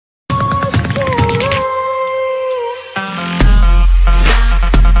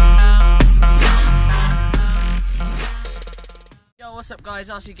what's up guys,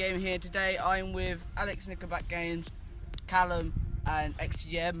 RC Gamer here. Today I'm with Alex Nickelback Games, Callum and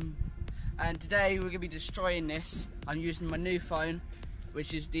XGM, and today we're going to be destroying this. I'm using my new phone,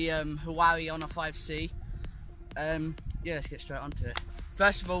 which is the Huawei Honor 5C. Yeah, let's get straight onto it.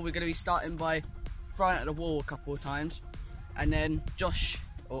 First of all, we're going to be starting by throwing it at the wall a couple of times, and then Josh,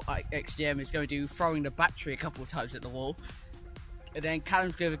 or XGM, is going to do throwing the battery a couple of times at the wall. And then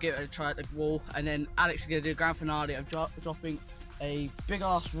Callum's going to give it a try at the wall, and then Alex is going to do a grand finale of dropping a big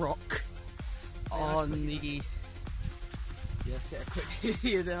ass rock on the. Let's get a quick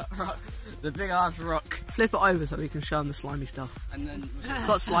view of the big ass rock. Flip it over so we can show them the slimy stuff. And then it's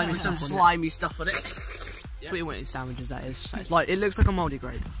got slimy some stuff slimy stuff on it. That's what you want in sandwiches, that is. It's like, it looks like a mouldy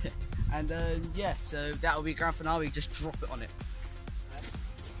grade. And yeah, so that will be grand finale. Just drop it on it,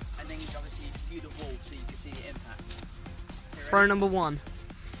 and then you obviously view the wall so you can see the impact. Throw number one.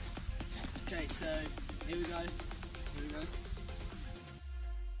 Okay, so here we go.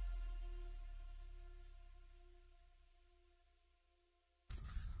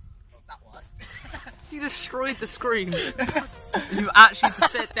 Oh, that worked. You destroyed the screen. You actually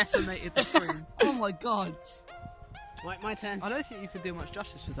decimated the screen. Oh my god. Right, my turn. I don't think you could do much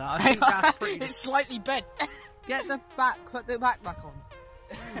justice with that. I think that's pretty. It's slightly bent. Get the back. Put the backpack on.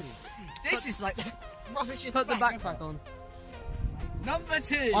 This is like rubbish. Put the backpack on. Number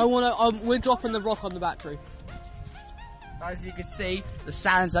two. I wanna. We're dropping the rock on the battery. As you can see, the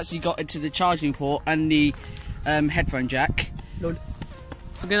sound's actually got into the charging port and the headphone jack. Lord.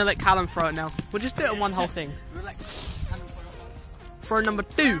 We're gonna let Callum throw it now. We'll just do it on one whole thing. Throw number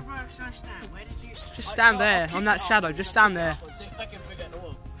two. Just stand there on that shadow. Just stand there.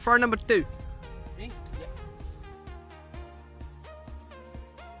 Throw number two.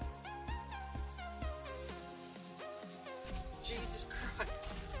 Jesus Christ.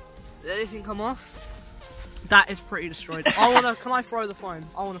 Did anything come off? That is pretty destroyed. I wanna. Can I throw the phone?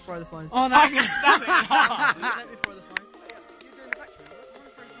 I wanna throw the phone. Oh no! I can snap it. Let me throw the phone. You're doing the battery. I wanna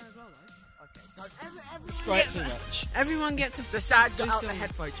throw the phone as well, though. Okay. Don't destroy it too much. Everyone gets a. The sound got out the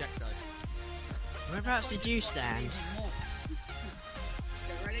headphone jack though. Whereabouts did you stand?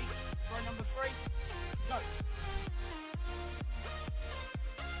 Okay, ready? Throw number three. Go.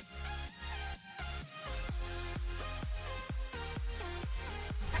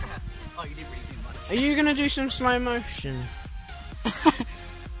 Oh, you didn't really do much. Are you gonna do some slow motion?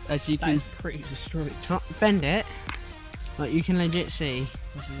 As you can, Pretty destroyed. Bend it. Like you can legit see.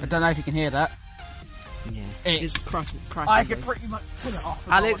 I don't know if you can hear that. Yeah. It's cracking. I can pretty much pull it off.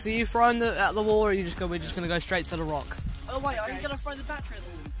 Alex, are you throwing at the wall, or are you we're just gonna go straight to the rock? Oh wait, are you gonna throw the battery at the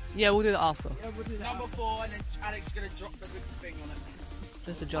wall? Yeah, we'll do that after. Yeah, we'll do that. Number four, and then Alex is gonna drop the big thing on it.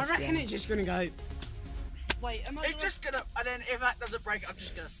 Just I adjust. reckon it's just gonna go. Wait, am I? It's just gonna, and then if that doesn't break, I'm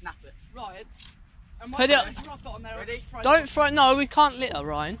just gonna snap it. Right. Am I Put it. gonna drop it on there? Ready? Don't throw. No, we can't litter,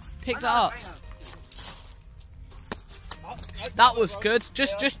 Ryan. Pick that up. That was good.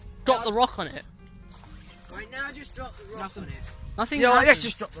 Just drop the rock on it. Right now, just drop the rock on it. Nothing. Yeah, happens. let's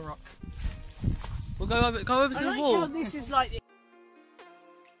just drop the rock. We'll go over to the wall. This is like.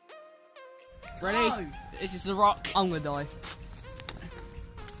 Ready? No. This is the rock. I'm gonna die.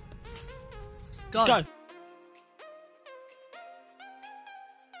 Go. Go.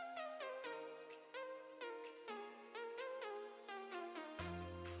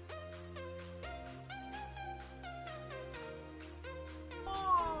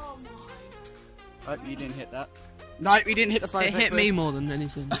 Oh, you didn't hit that. No, you didn't hit the phone. It hit me more than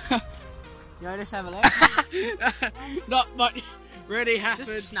anything. Yeah, let's have a look. Not much really happened.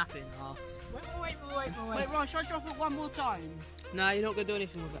 Just snap it in half. Wait, Ryan, should I drop it one more time? No, you're not gonna do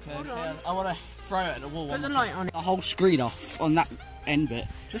anything with it. Hold on. I want to throw it at the wall. Put the light on it. The whole screen off on that end bit.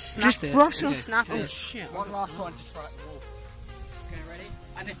 Just snap it. brush off. Snap Oh it. shit. One last one, just throw it at the wall. Okay, ready?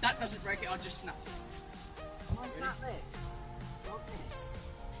 And if that doesn't break it, I'll just snap it. Can I snap this? Not this.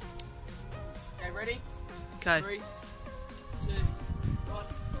 Okay, ready? Okay. 3, 2, 1.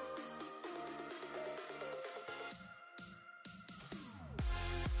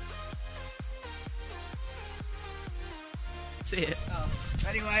 See it. Oh.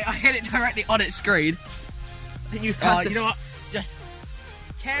 Anyway, I hit it directly on its screen. Then you You know what? Just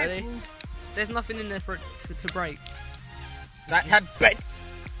Careful. ready? There's nothing in there for it to break. That had bent.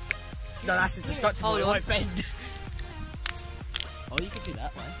 No, that's indestructible. Hold It on. won't bend. Oh, you can do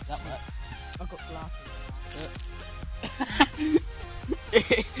that way. That works. I've got glasses.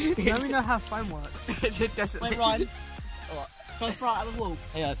 Let me know how phone works. It definitely. Wait, Ryan. What? Can I throw it at the wall?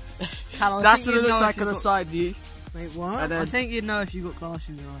 Yeah. Callum, That's what it looks like on the side view. Wait, what? And I then, think you'd know if you got glass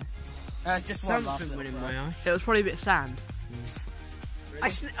in your eye. just one last Something went in little my eye. It was probably a bit of sand. I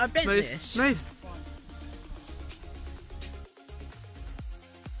bent Move. this. Move.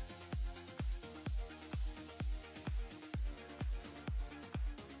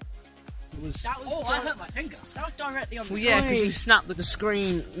 was. Oh, I hurt my finger. That was directly on the Well, screen. yeah, because you snapped the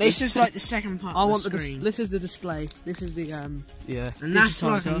screen. This is like the second part. I of want the the screen. this is the display. This is the Yeah. And that's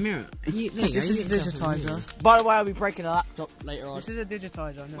like a digitizer. mirror. This is the digitizer. By the way, I'll be breaking a laptop later on. This is a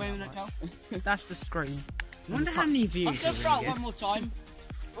digitizer. Wait a minute, Cal. That's the screen. I wonder how many views. I'm going to throw it one more time.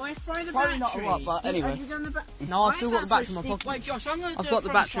 I throw the Probably battery. not a lot, but anyway. Have you done the No, I've still got the battery in my pocket. Wait, Josh, I'm going to I've do got it the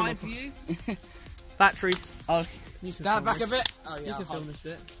from battery in side my view. Battery. Oh, You can down film back this. a bit. Oh, yeah. You can film this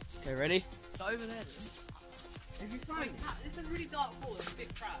bit. Okay, ready? So over there. If you find it's a really dark hole. It's a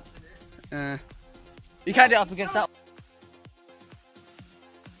big crowd, isn't it? You can't do it up against that.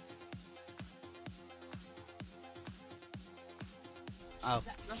 Oh.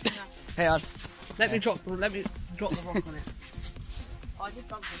 Hey, on. Let me drop the rock on it. I did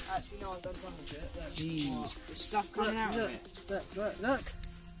something. Actually, no, I've done something to it. Jeez. There's stuff coming out of it. Look.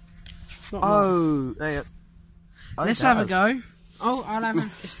 Oh, there you go. Let's have a go. Oh, I'll have a.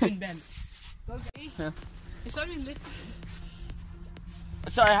 It's been bent. It's only lifted.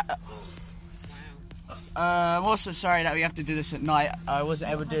 Sorry. I'm also sorry that we have to do this at night. I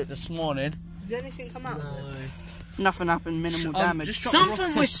wasn't able to do it this morning. Did anything come out? No. Nothing happened, minimal damage. Just drop the rock.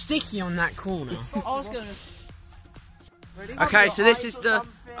 Something was sticky on that corner. I was gonna. Ready? Okay, so this is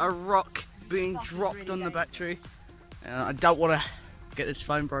a rock being dropped on the battery. I don't want to get this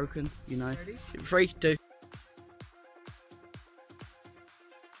phone broken, you know. Ready? 3, 2.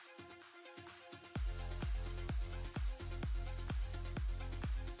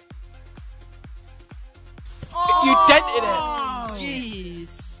 You dented it!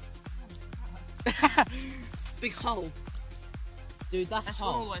 Jeez. Big hole. Dude, that's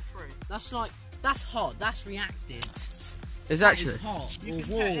all hot. the way through. That's like, that's hot. That's reacted. Is That actually? is hot. You Or can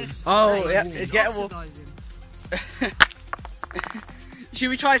tell warm. it's- Oh, That yeah, is it's warm. getting warm. Oxidising. Should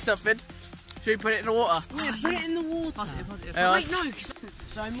we try something? Should we put it in the water? Yeah, put it in the water. Positive. Wait, no.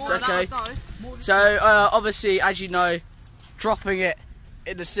 So more It's of okay. that. So, obviously, as you know, dropping it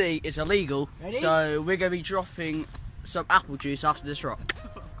in the sea is illegal. Ready? So, we're going to be dropping some apple juice after this rock.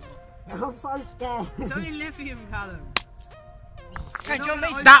 I'm so scared. It's only lithium, Callum. Okay, do you want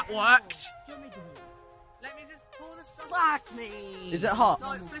me to? That worked! Let me just pour the stuff. Fuck me. Is it hot?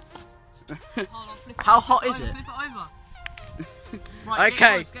 No, flip it. Hold on, flip it. How hot is Over, it? Flip it over. Right,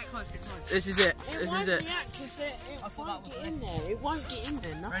 Okay. Get close. This is it. It This won't is it. react 'cause it I thought won't that get was in there. It won't get in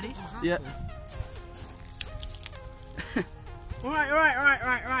there. Nothing Ready? will happen. Yeah.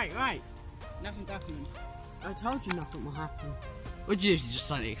 Right. Nothing's happening. I told you nothing will happen. What you just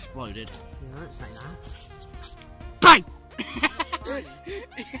suddenly exploded? You don't say that. Bang!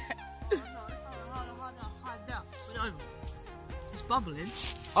 It's bubbling.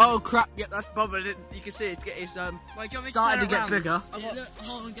 Oh crap! Yep, that's bubbling. You can see it's getting Wait, do you want me starting to turn get around? bigger. I got,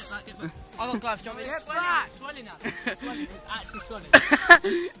 hold on, get back. I got gloves. Do you want me to It's swelling now. It's swelling. It's actually swelling.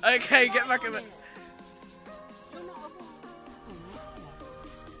 Okay, get back a bit.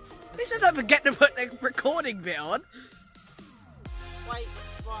 They said don't forget to put the recording bit on. Wait,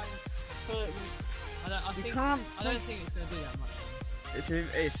 Ryan. I don't think it's going to do that much.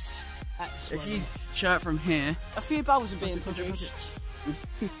 It's That's if you show it from here, A few bubbles are being produced.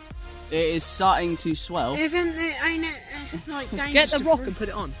 it is starting to swell. Isn't it? Ain't it like dangerous? Get the to rock prove- and put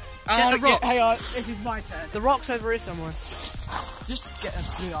it on. Oh, the rock. hang on, this is my turn. The rock's over here somewhere. Just get a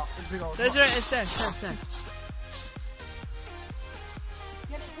big old. Don't do it, it's there.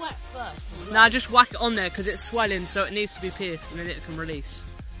 Get it wet first. Nah, just whack it on there because it's swelling, so it needs to be pierced and then it can release.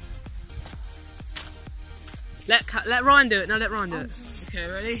 Let Ryan do it. No, let Ryan do it. Okay,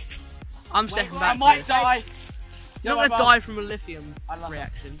 ready? I'm stepping I back. might die. You're not gonna die from a lithium I love it.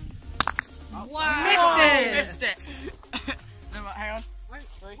 reaction. Wow! Missed it! Missed it! No, hang on.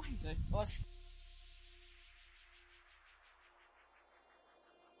 3, 2, 1.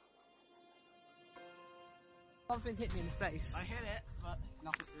 Something hit me in the face. I hit it, but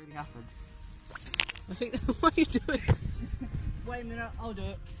nothing really happened. I think. What are you doing? Wait a minute, I'll do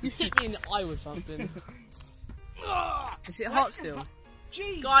it. You hit me in the eye with something. Is it hot still?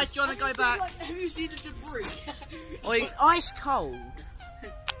 Jeez. Guys, do you want to go back? Have you seen the debris? Oh, It's ice cold.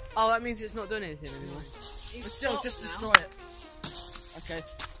 oh, that means it's not doing anything anymore. But still, just destroy it. Okay.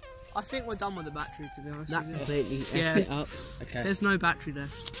 I think we're done with the battery, to be honest. That with you. completely effed Yeah. it up. Okay. There's no battery there.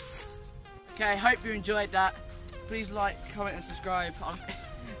 Okay, hope you enjoyed that. Please like, comment and subscribe.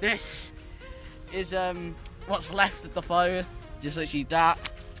 This is what's left of the phone. Just literally that.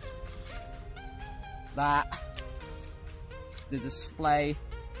 The display.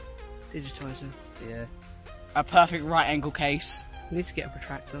 Digitizer. Yeah. A perfect right angle case. We need to get a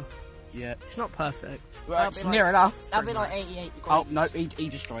protractor. Yeah. It's not perfect. Well, it's near enough. That'd be like 88 degrees. Oh, no, he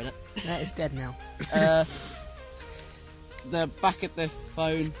destroyed it. That is dead now. the back of the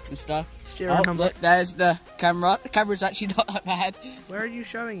phone and stuff. Serial number. Look, there's the camera. The camera's actually not that bad. Where are you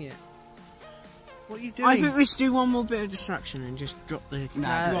showing it? What are you doing? I think we should do one more bit of distraction and just drop the.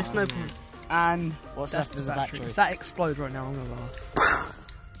 Nah, there's no point. And what's That's left is the a battery. If that explodes right now, I'm gonna laugh.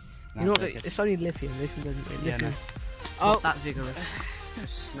 You know what? It's only lithium. Lithium doesn't make Yeah, lithium. no. Not that vigorous.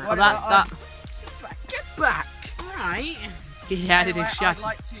 Snap. Oh, that. Get back! Right. He added his I'd shot.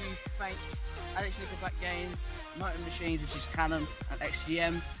 like to thank Alex Nickelback Games, Motor Machines, which is Callum, and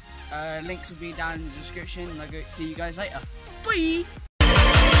XGM. Links will be down in the description, and I'll go see you guys later. Bye!